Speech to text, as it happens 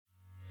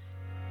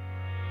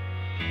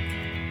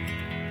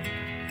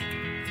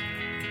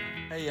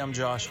Hey, I'm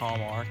Josh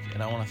Hallmark,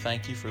 and I want to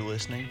thank you for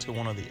listening to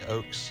one of the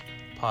Oaks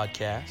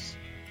podcasts.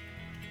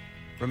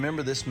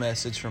 Remember this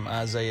message from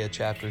Isaiah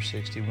chapter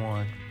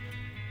 61.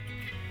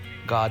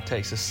 God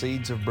takes the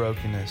seeds of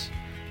brokenness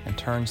and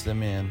turns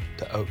them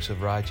into oaks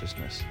of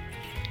righteousness.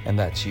 And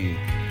that's you.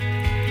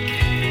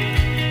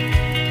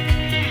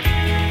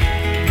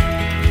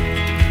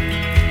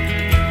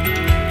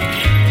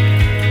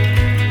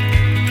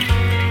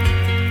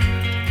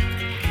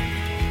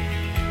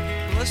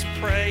 Let's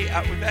pray.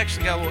 We've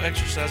actually got a little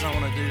exercise I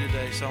want to do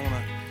today, so I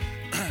want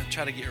to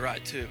try to get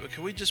right to it. But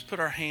can we just put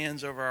our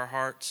hands over our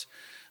hearts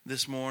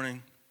this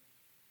morning?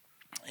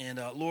 And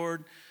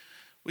Lord,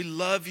 we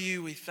love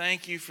you. We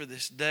thank you for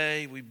this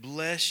day. We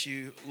bless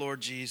you,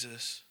 Lord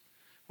Jesus.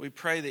 We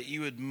pray that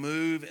you would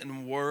move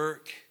and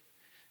work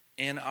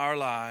in our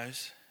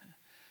lives.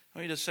 I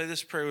want you to say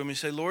this prayer with me.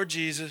 Say, Lord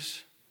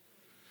Jesus,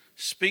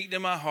 speak to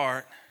my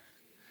heart,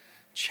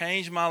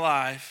 change my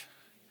life,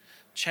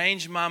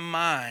 change my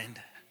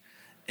mind,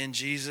 in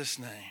Jesus'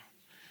 name.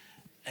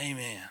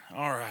 Amen.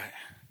 All right.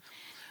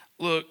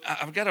 Look,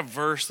 I've got a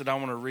verse that I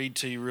want to read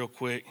to you real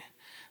quick.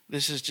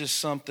 This is just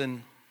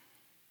something.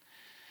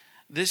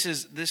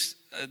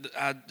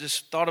 I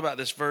just thought about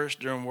this verse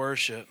during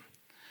worship.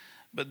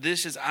 But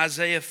this is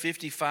Isaiah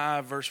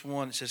 55, verse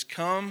 1. It says,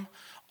 "Come,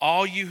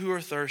 all you who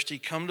are thirsty,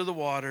 come to the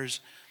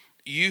waters.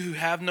 You who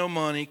have no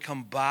money,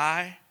 come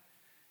buy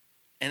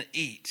and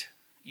eat."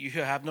 You who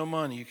have no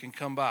money, you can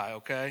come buy,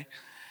 okay?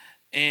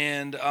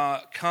 And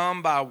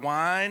come buy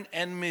wine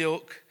and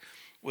milk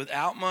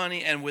without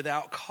money and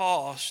without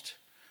cost.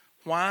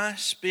 Why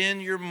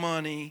spend your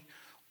money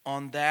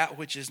on that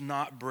which is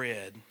not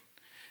bread?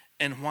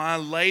 And why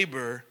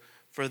labor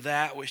for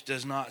that which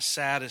does not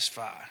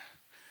satisfy?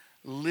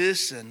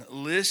 Listen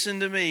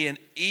to me and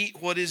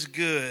eat what is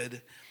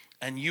good,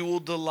 and you will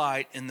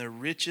delight in the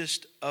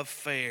richest of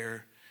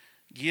fare.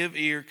 Give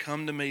ear,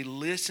 come to me,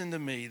 listen to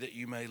me, that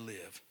you may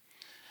live.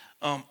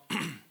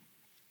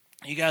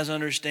 You guys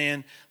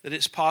understand that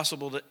it's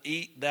possible to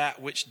eat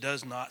that which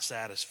does not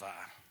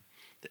satisfy,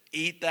 to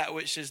eat that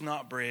which is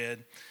not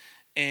bread.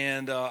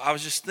 And I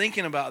was just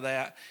thinking about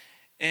that.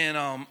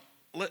 And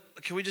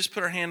can we just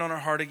put our hand on our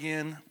heart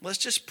again? Let's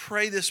just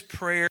pray this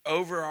prayer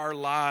over our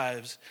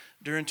lives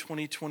during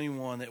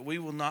 2021, that we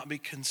will not be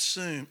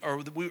consumed,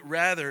 or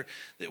rather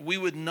that we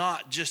would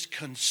not just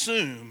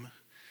consume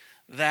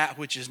that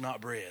which is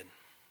not bread,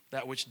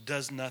 that which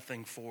does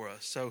nothing for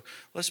us. So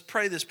let's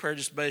pray this prayer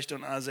just based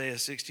on Isaiah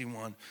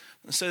 61.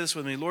 Let's say this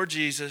with me. Lord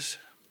Jesus,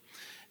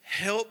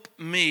 help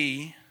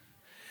me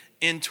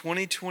in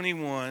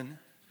 2021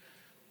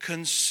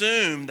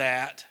 consume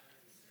that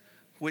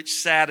which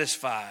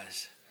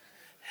satisfies.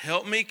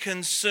 Help me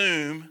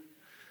consume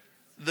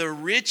the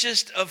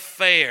richest of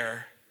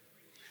fare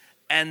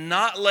and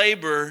not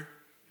labor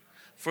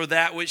for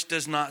that which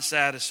does not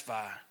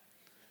satisfy.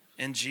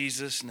 In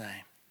Jesus'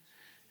 name,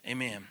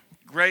 amen.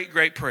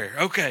 Great prayer.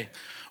 Okay.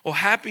 Well,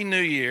 Happy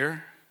New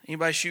Year.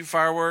 Anybody shoot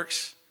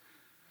fireworks?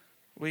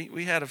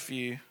 We had a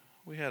few.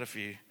 We've got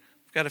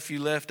a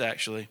few left,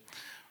 actually.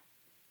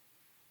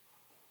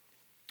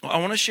 Well, I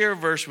want to share a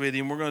verse with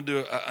you, and we're going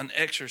to do an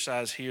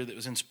exercise here that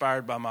was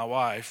inspired by my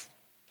wife.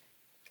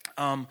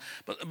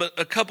 But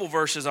a couple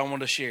verses I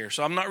want to share.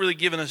 So I'm not really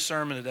giving a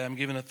sermon today. I'm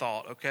giving a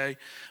thought, okay?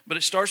 But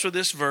it starts with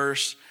this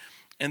verse,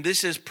 and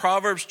this is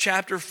Proverbs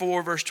chapter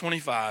 4, verse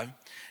 25.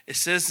 It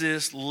says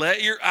this: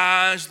 "Let your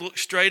eyes look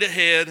straight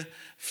ahead.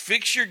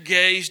 Fix your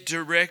gaze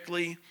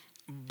directly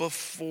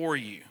before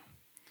you.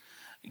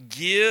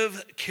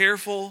 Give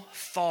careful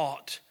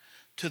thought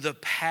to the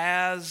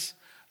paths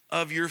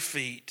of your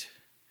feet,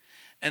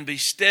 and be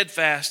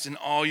steadfast in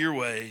all your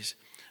ways.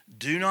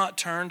 Do not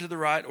turn to the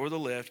right or the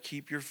left.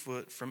 Keep your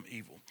foot from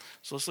evil."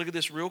 So let's look at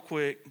this real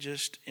quick,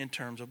 just in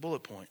terms of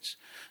bullet points.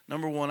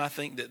 Number one, I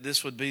think that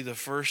this would be the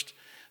first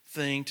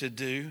thing to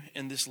do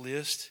in this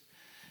list,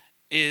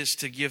 is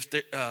to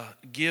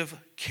give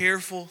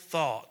careful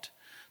thought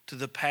to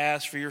the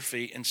paths for your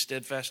feet and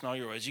steadfast in all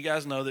your ways. You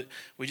guys know that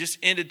we just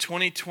ended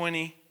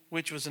 2020,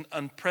 which was an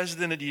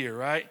unprecedented year,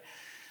 right?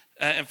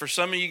 And for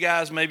some of you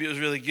guys, maybe it was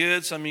really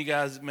good. Some of you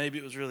guys, maybe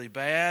it was really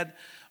bad.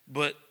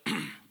 But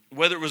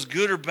whether it was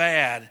good or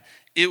bad,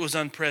 it was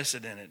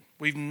unprecedented.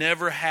 We've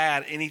never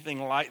had anything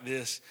like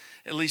this,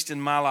 at least in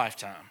my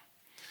lifetime,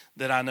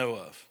 that I know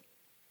of.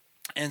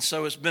 And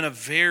so it's been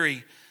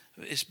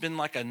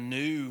like a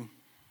new,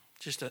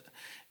 it's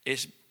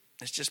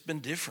just been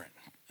different.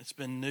 It's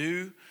been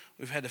new.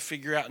 We've had to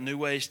figure out new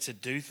ways to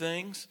do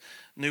things,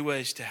 new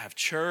ways to have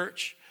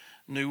church,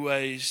 new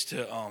ways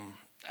to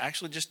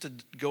actually just to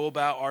go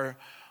about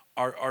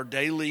our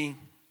daily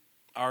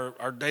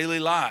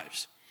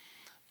lives.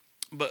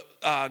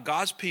 But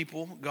God's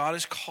people, God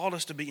has called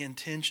us to be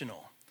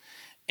intentional.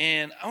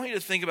 And I want you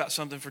to think about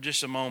something for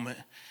just a moment.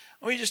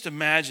 I want you to just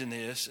imagine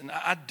this, and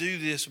I do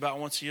this about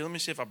once a year. Let me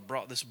see if I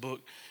brought this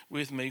book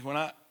with me. When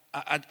I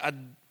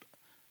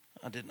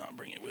did not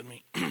bring it with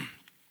me.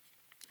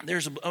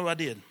 I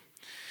did.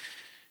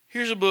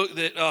 Here's a book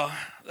that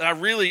I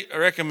really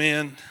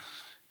recommend.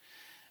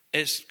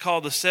 It's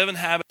called The 7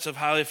 Habits of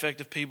Highly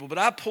Effective People. But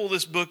I pull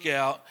this book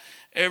out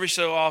every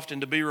so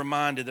often to be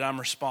reminded that I'm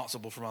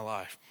responsible for my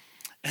life.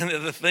 And that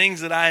the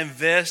things that I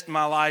invest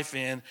my life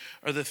in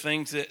are the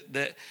things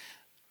that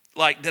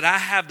I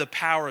have the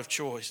power of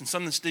choice. And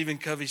something Stephen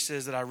Covey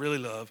says that I really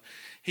love.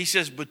 He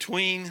says,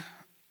 between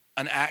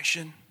an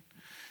action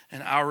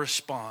and our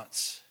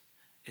response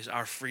is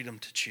our freedom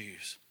to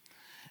choose.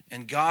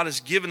 And God has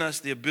given us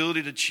the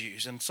ability to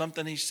choose. And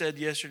something he said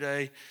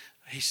yesterday,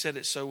 he said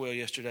it so well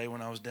yesterday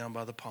when I was down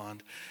by the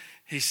pond.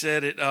 He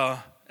said it,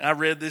 I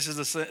read this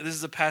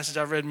is a passage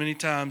I've read many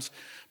times.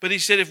 But he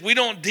said, if we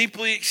don't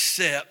deeply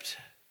accept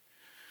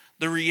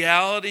the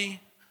reality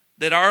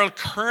that our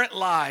current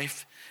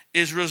life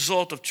is a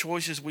result of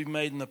choices we've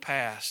made in the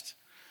past,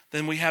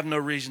 then we have no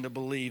reason to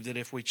believe that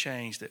if we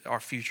change that our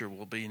future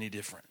will be any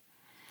different.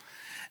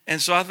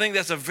 And so I think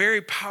that's a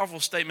very powerful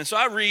statement. So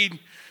I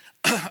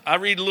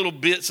read little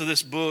bits of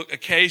this book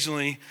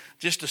occasionally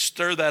just to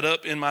stir that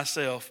up in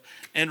myself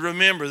and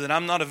remember that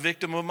I'm not a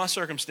victim of my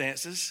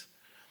circumstances.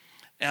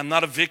 And I'm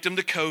not a victim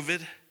to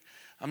COVID.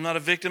 I'm not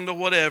a victim to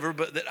whatever,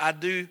 but that I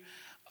do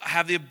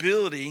have the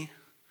ability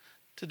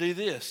to do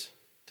this,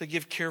 to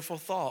give careful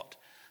thought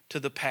to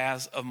the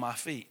paths of my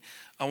feet.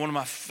 One of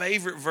my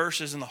favorite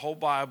verses in the whole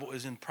Bible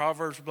is in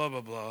Proverbs, blah,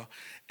 blah, blah.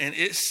 And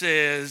it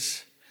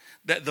says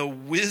that the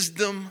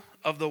wisdom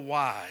of the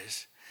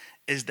wise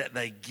is that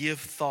they give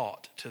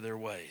thought to their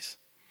ways.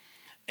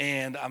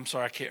 And I'm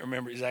sorry, I can't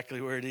remember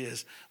exactly where it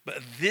is.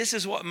 But this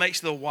is what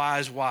makes the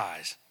wise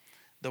wise.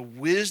 The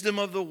wisdom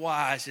of the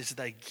wise is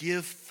they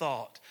give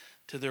thought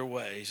to their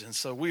ways. And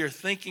so we are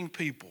thinking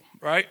people,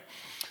 right?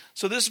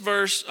 So this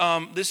verse,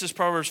 this is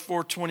Proverbs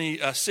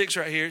 4:26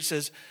 right here. It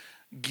says,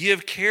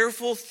 give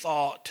careful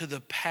thought to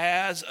the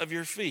paths of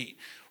your feet.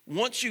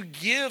 Once you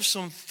give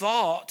some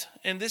thought,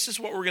 and this is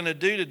what we're going to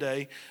do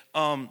today.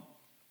 I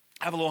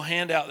have a little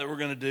handout that we're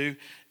going to do.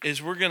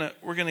 Is we're going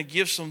to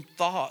give some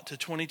thought to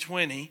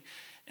 2020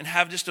 and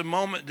have just a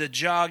moment to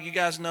jog. You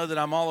guys know that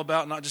I'm all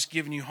about not just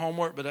giving you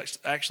homework, but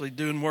actually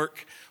doing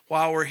work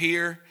while we're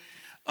here.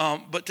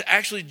 But to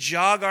actually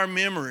jog our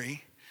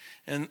memory.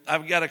 And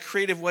I've got a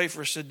creative way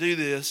for us to do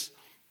this.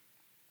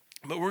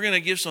 But we're going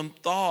to give some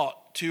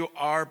thought to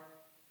our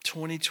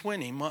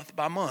 2020 month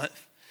by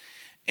month.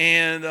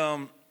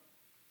 And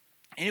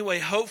anyway,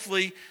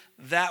 hopefully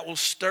that will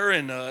stir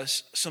in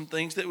us some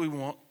things that we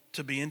want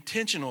to be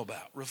intentional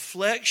about.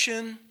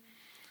 Reflection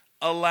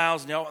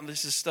allows, now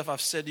this is stuff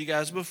I've said to you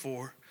guys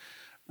before.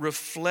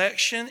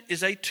 Reflection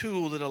is a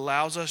tool that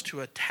allows us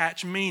to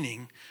attach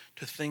meaning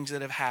to things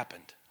that have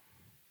happened.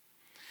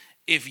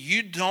 If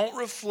you don't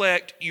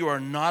reflect, you are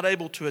not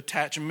able to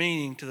attach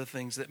meaning to the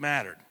things that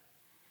mattered.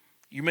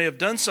 You may have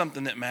done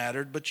something that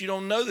mattered, but you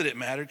don't know that it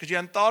mattered because you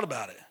hadn't thought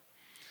about it.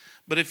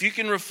 But if you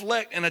can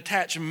reflect and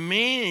attach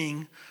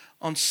meaning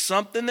on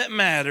something that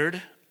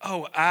mattered,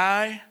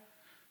 I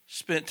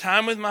spent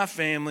time with my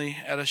family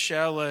at a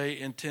chalet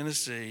in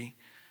Tennessee.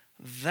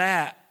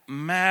 That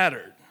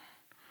mattered.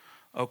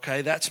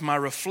 Okay, that's my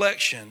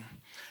reflection.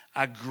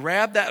 I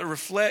grab that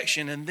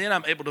reflection and then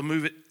I'm able to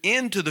move it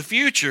into the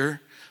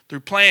future through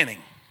planning.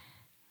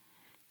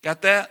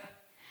 Got that?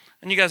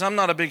 And you guys, I'm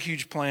not a big,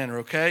 huge planner,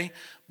 okay?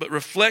 But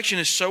reflection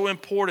is so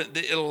important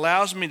that it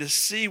allows me to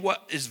see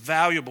what is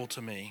valuable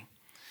to me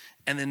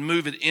and then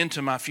move it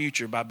into my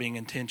future by being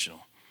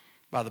intentional,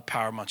 by the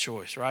power of my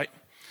choice, right?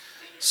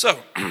 So,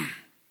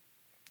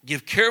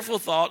 give careful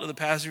thought to the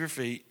paths of your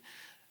feet.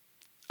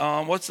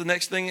 What's the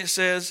next thing it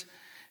says?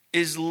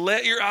 Is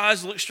let your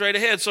eyes look straight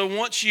ahead. So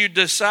once you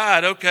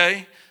decide,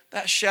 okay,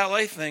 that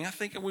chalet thing, I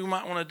think we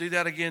might want to do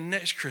that again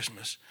next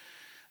Christmas.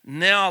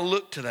 Now I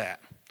look to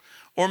that.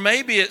 Or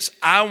maybe it's,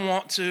 I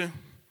want to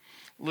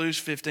lose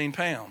 15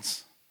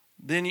 pounds.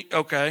 Then,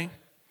 okay,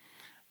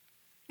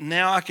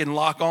 now I can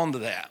lock onto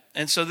that.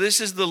 And so this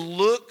is the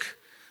look,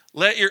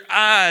 let your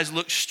eyes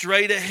look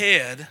straight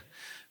ahead.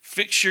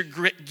 Fix your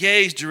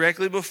gaze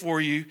directly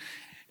before you.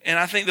 And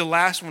I think the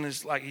last one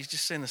is like, he's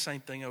just saying the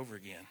same thing over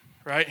again,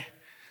 right?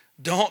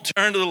 Don't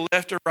turn to the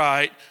left or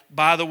right.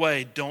 By the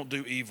way, don't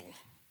do evil,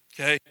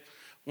 okay?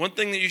 One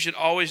thing that you should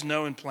always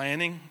know in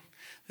planning,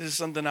 this is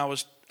something I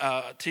was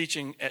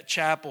teaching at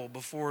chapel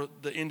before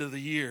the end of the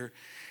year,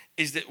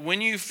 is that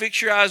when you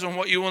fix your eyes on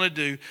what you want to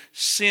do,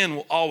 sin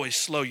will always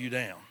slow you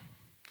down.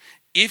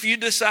 If you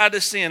decide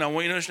to sin, I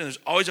want you to understand there's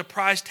always a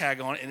price tag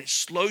on it, and it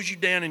slows you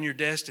down in your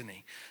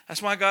destiny.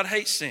 That's why God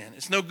hates sin.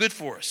 It's no good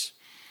for us.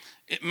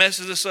 It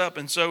messes us up.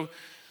 And so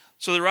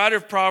the writer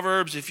of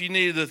Proverbs, if you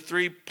needed the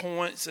 3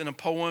 points in a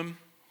poem,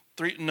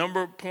 point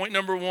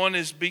number 1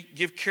 is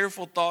give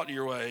careful thought to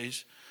your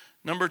ways.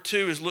 Number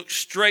 2 is look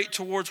straight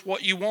towards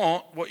what you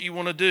want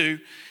to do.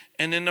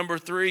 And then number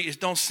 3 is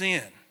don't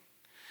sin.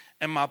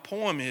 And my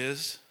poem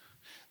is,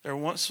 there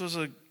once was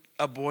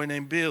a boy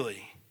named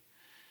Billy.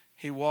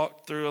 He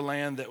walked through a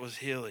land that was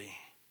hilly.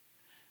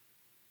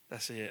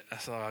 That's it.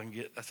 That's all I can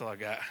get. That's all I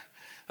got.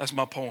 That's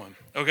my poem.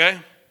 Okay?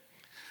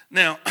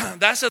 Now,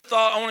 that's a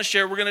thought I want to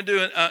share. We're going to do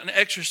an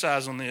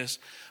exercise on this.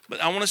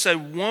 But I want to say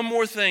one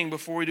more thing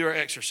before we do our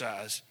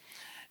exercise.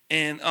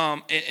 And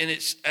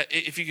it's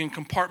if you can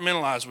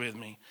compartmentalize with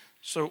me.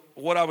 So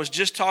what I was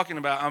just talking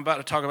about, I'm about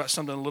to talk about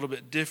something a little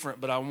bit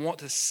different, but I want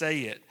to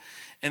say it.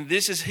 And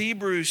this is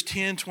Hebrews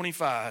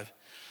 10:25.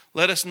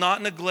 Let us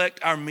not neglect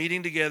our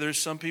meeting together, as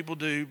some people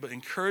do, but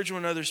encourage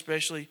one another,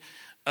 especially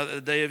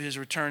the day of his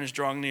return is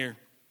drawing near.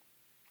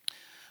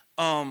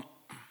 I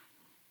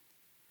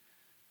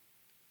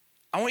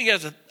want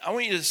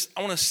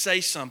to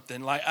say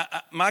something. Like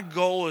my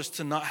goal is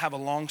to not have a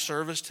long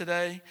service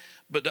today,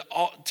 but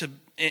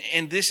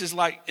and this is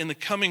like in the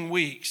coming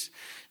weeks,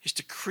 is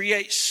to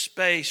create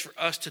space for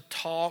us to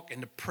talk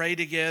and to pray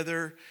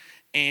together,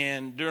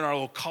 and during our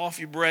little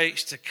coffee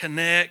breaks to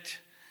connect,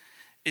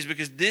 is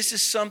because this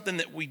is something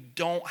that we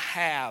don't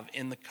have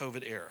in the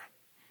COVID era.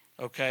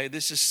 Okay,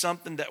 this is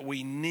something that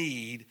we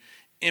need,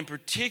 in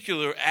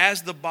particular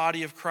as the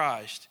body of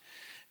Christ.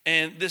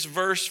 And this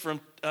verse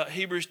from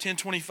Hebrews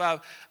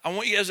 10:25, I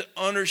want you guys to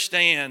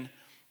understand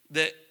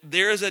that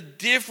there is a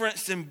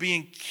difference in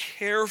being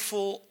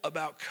careful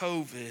about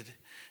COVID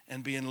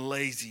and being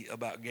lazy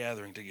about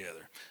gathering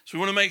together. So we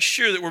want to make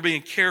sure that we're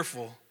being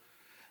careful,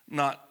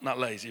 not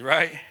lazy,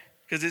 right?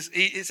 Because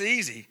it's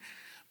easy.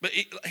 But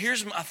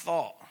here's my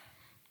thought.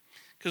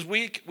 Because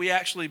we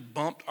actually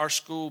bumped our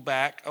school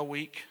back a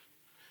week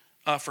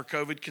for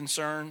COVID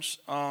concerns,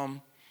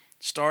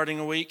 starting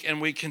a week.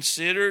 And we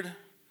considered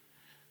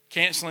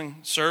canceling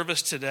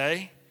service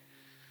today.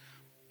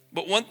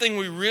 But one thing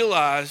we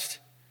realized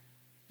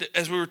that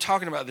as we were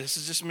talking about this,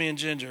 it's just me and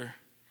Ginger,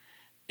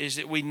 is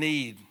that we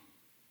need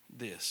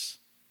this.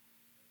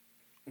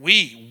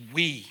 We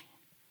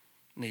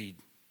need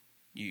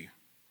you.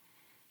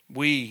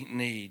 We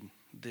need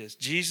this.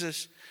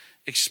 Jesus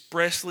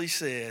expressly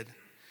said,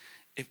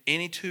 if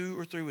any two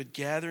or three would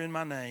gather in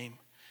my name,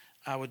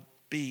 I would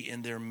be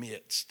in their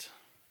midst.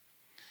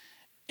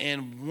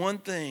 And one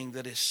thing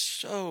that is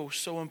so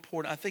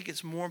important, I think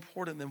it's more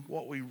important than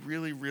what we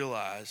really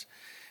realize,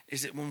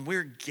 is that when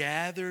we're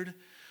gathered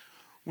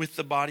with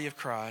the body of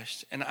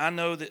Christ, and I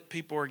know that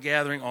people are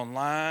gathering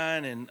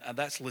online, and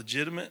that's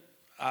legitimate.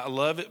 I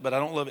love it, but I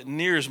don't love it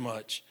near as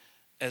much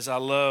as I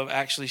love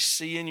actually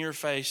seeing your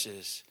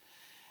faces.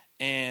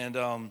 And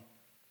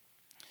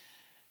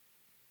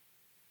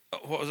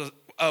what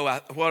I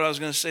was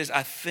going to say is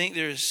I think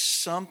there is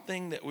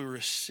something that we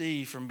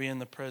receive from being in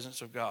the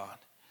presence of God.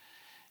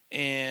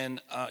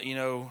 And,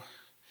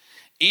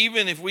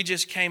 even if we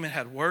just came and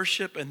had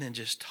worship and then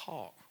just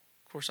talk.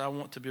 Of course, I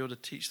want to be able to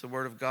teach the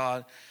Word of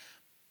God.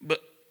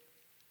 But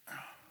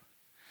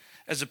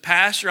as a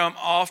pastor, I'm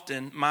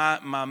often,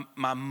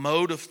 my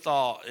mode of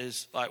thought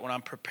is like when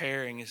I'm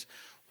preparing is,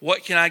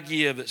 what can I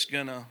give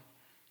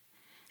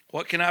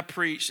what can I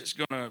preach that's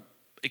going to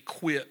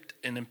equip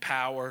and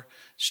empower,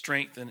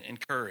 strengthen,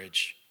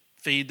 encourage,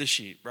 feed the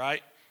sheep,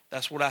 right?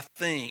 That's what I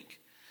think.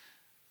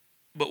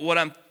 But what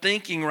I'm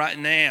thinking right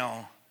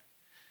now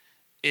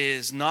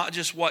is not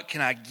just what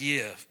can I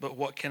give, but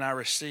what can I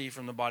receive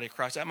from the body of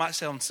Christ. That might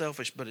sound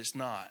selfish, but it's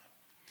not.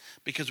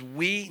 Because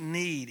we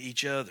need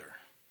each other.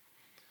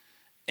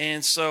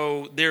 And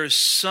so there is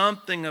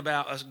something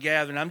about us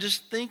gathering. I'm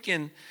just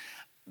thinking,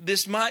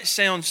 this might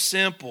sound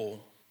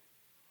simple,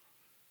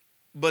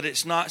 but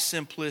it's not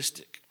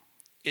simplistic.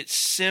 It's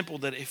simple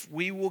that if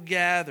we will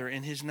gather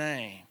in His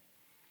name,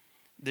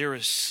 there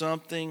is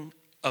something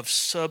of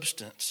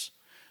substance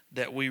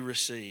that we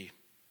receive.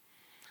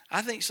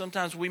 I think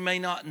sometimes we may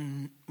not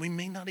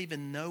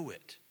even know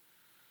it.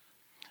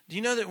 Do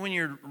you know that when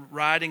you're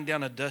riding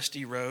down a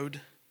dusty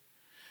road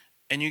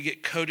and you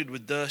get coated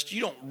with dust,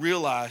 you don't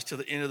realize till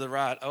the end of the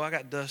ride, oh, I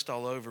got dust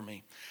all over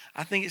me.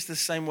 I think it's the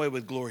same way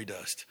with glory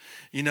dust.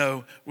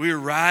 We're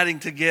riding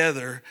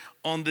together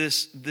on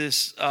this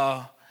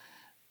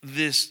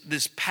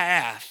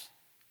path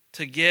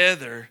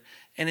together,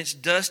 and it's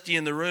dusty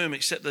in the room,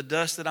 except the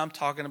dust that I'm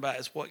talking about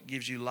is what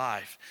gives you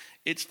life.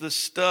 It's the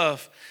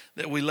stuff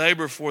that we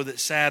labor for that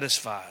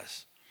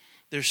satisfies.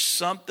 There's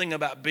something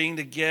about being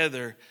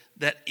together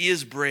that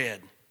is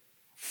bread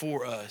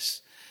for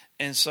us.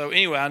 And so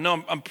anyway, I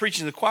know I'm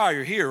preaching to the choir,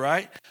 you're here,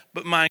 right?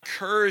 But my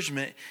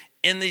encouragement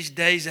in these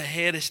days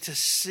ahead is to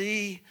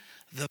see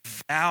the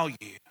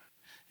value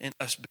in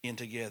us being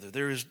together.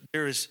 There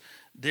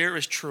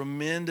is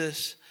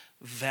tremendous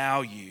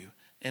value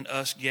in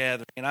us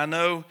gathering. And I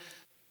know,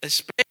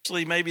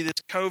 especially maybe this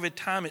COVID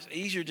time, it's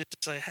easier just to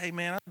say, hey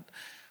man,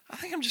 I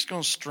think I'm just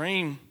going to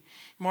stream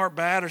Mark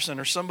Batterson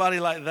or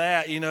somebody like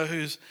that,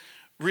 who's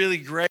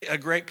really a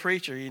great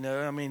preacher,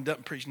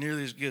 doesn't preach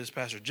nearly as good as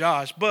Pastor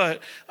Josh,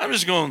 but I'm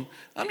just going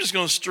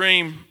to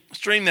stream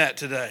that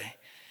today.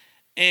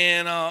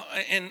 And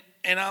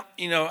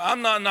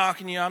I'm not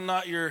knocking you. I'm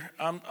not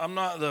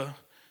the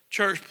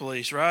church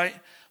police, right?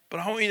 But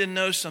I want you to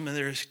know something.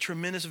 There is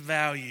tremendous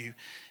value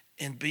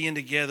in being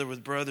together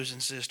with brothers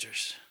and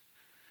sisters.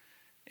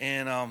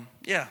 And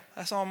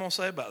that's all I'm going to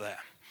say about that.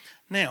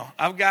 Now,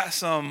 I've got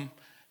some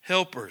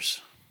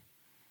helpers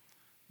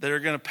that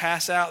are going to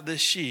pass out this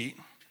sheet.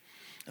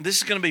 And this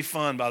is going to be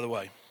fun, by the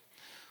way.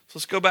 So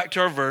let's go back to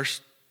our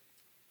verse.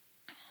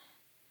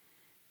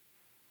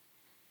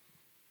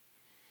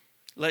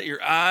 Let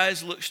your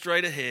eyes look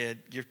straight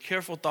ahead. Give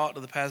careful thought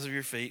to the paths of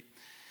your feet.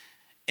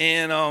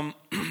 And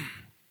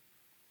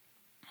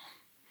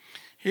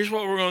here's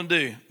what we're going to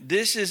do.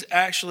 This is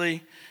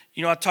actually,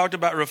 I talked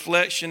about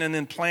reflection and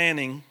then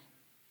planning.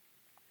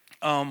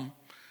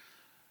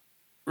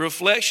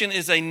 Reflection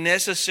is a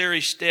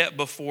necessary step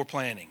before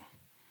planning,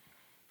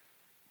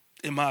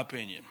 in my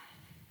opinion.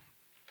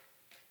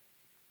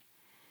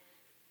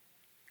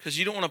 Because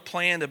you don't want to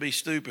plan to be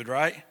stupid,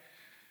 right?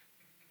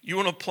 You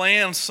want to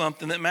plan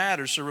something that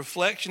matters. So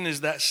reflection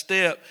is that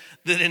step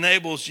that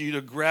enables you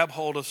to grab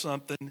hold of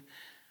something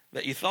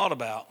that you thought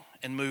about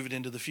and move it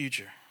into the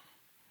future.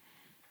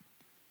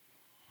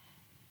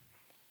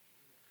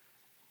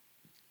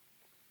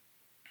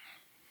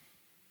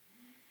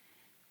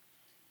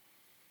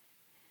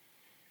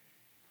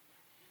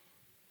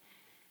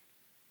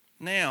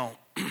 Now,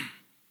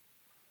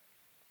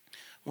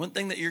 one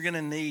thing that you're going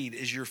to need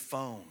is your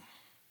phone.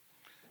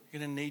 You're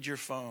going to need your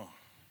phone.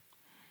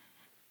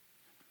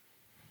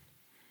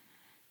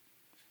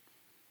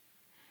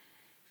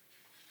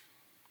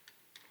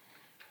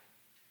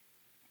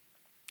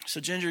 So,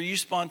 Ginger, you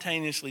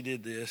spontaneously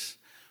did this.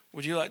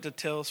 Would you like to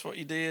tell us what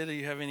you did? Do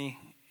you have any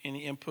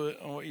input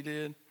on what you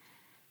did?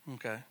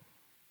 Okay.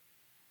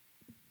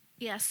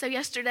 Yeah, so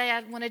yesterday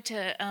I wanted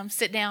to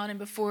sit down and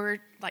before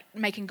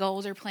making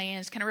goals or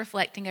plans, kind of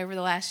reflecting over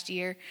the last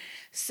year.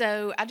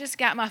 So I just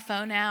got my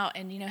phone out,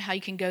 and you know how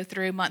you can go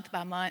through month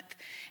by month.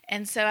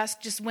 And so I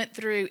just went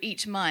through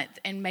each month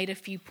and made a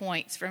few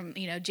points from,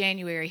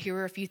 January. Here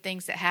were a few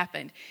things that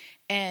happened.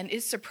 And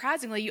it's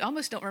surprisingly, you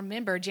almost don't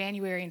remember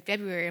January and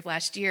February of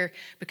last year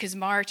because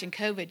March and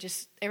COVID,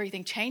 just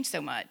everything changed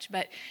so much.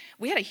 But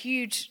we had a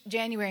huge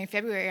January and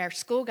February. Our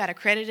school got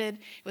accredited.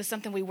 It was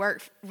something we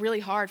worked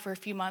really hard for a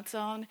few months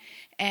on,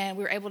 and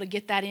we were able to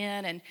get that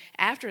in. And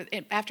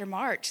after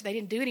March, they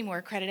didn't do any more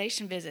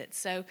accreditation visits.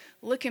 So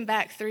looking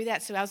back through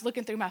that, so I was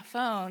looking through my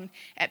phone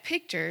at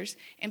pictures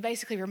and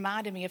basically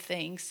reminded me of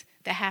things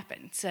that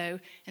happened. So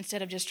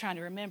instead of just trying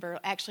to remember,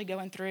 actually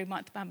going through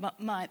month by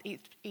month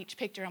each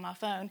picture on my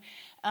phone.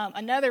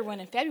 Another one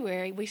in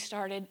February, we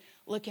started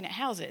looking at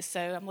houses.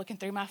 So I'm looking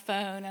through my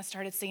phone. I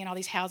started seeing all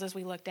these houses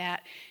we looked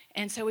at.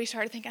 And so we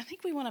started thinking, I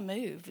think we want to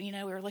move. We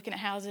were looking at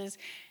houses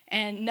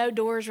and no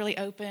doors really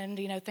opened,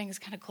 things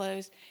kind of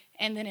closed.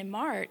 And then in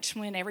March,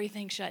 when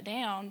everything shut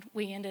down,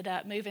 we ended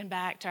up moving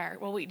back to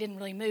we didn't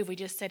really move. We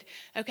just said,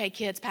 okay,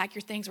 kids, pack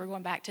your things. We're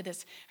going back to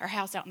our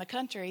house out in the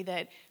country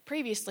that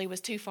previously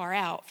was too far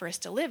out for us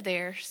to live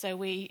there. So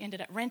we ended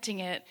up renting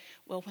it.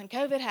 Well, when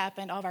COVID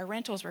happened, all of our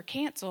rentals were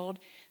canceled.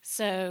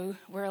 So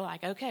we're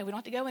like, okay, we don't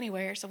have to go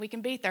anywhere, so we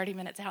can be 30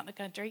 minutes out in the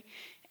country.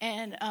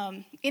 And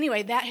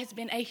anyway, that has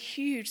been a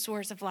huge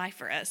source of life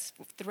for us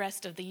the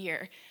rest of the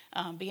year,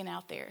 being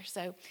out there.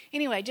 So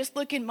anyway, just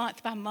looking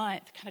month by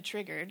month kind of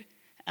triggered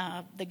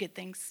the good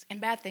things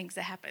and bad things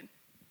that happen.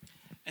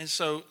 And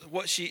so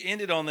what she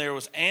ended on there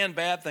was and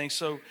bad things.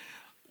 So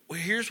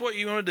here's what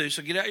you want to do.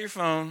 So get out your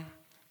phone,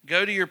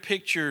 go to your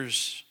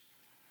pictures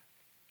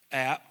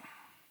app.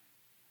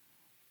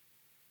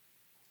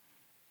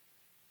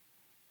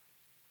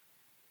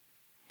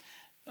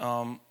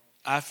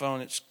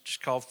 iPhone, it's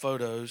just called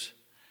Photos.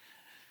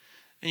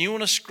 And you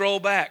want to scroll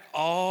back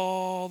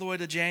all the way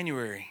to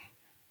January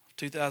of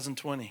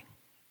 2020.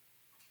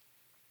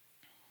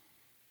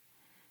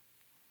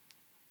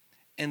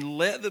 And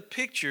let the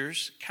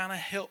pictures kind of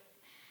help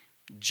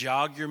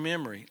jog your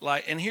memory.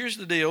 And here's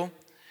the deal,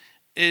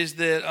 is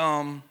that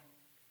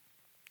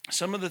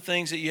some of the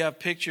things that you have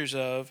pictures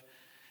of,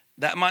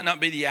 that might not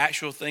be the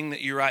actual thing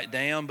that you write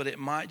down, but it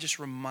might just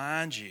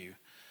remind you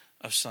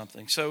of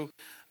something. So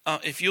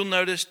if you'll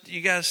notice,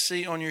 you guys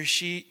see on your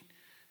sheet,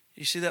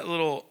 you see that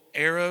little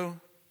arrow?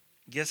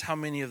 Guess how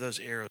many of those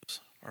arrows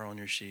are on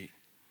your sheet?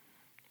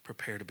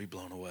 Prepare to be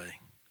blown away.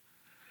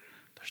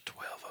 There's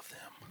 12 of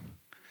them.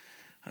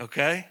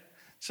 Okay?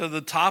 So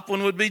the top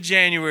one would be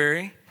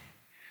January.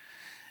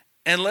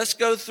 And let's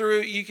go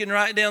through, you can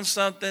write down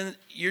something,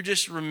 you're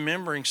just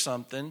remembering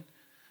something,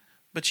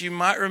 but you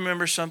might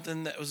remember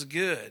something that was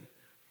good.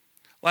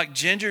 Like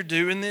Ginger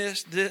doing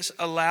this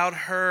allowed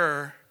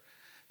her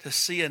to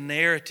see a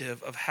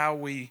narrative of how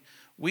we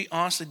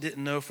honestly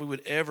didn't know if we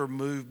would ever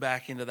move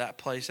back into that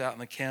place out in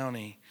the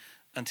county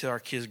until our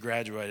kids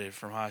graduated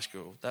from high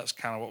school. That's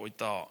kind of what we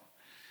thought.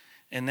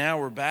 And now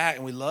we're back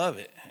and we love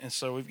it. And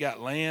so we've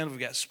got land, we've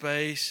got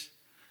space.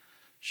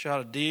 Shot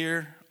a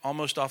deer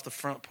almost off the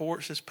front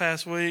porch this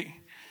past week.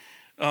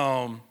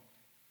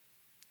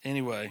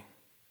 Anyway,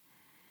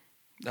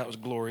 that was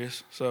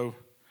glorious. So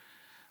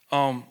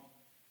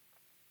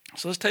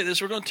let's take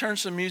this. We're going to turn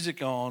some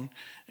music on,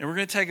 and we're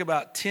going to take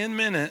about 10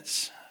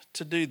 minutes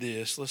to do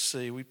this. Let's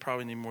see. We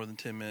probably need more than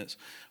 10 minutes.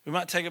 We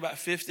might take about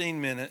 15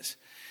 minutes.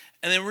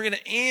 And then we're going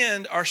to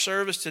end our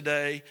service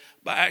today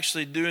by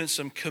actually doing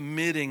some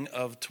committing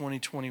of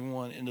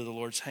 2021 into the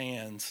Lord's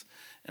hands.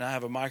 And I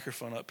have a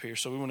microphone up here,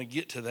 so we want to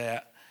get to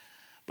that.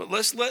 But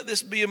let's let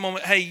this be a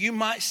moment. Hey, you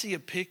might see a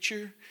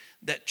picture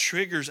that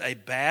triggers a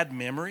bad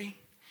memory,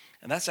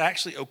 and that's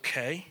actually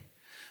okay,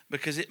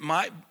 because it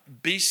might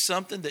be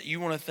something that you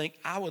want to think,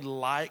 I would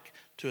like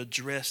to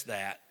address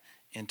that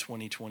in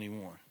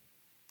 2021.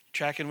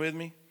 Tracking with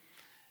me?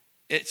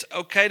 It's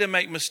okay to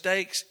make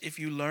mistakes if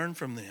you learn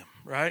from them,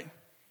 right?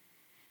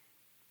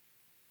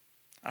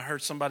 I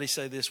heard somebody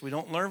say this: we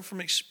don't learn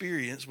from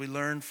experience, we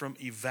learn from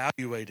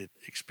evaluated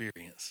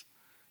experience.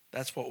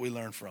 That's what we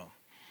learn from.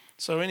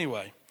 So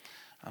anyway,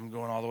 I'm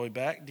going all the way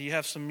back. Do you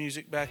have some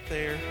music back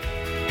there?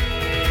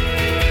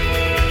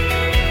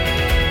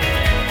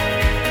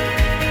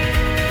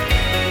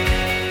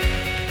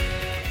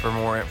 For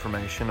more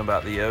information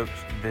about the Oaks,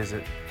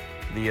 visit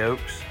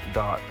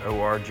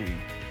theoaks.org.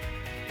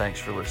 Thanks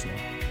for listening.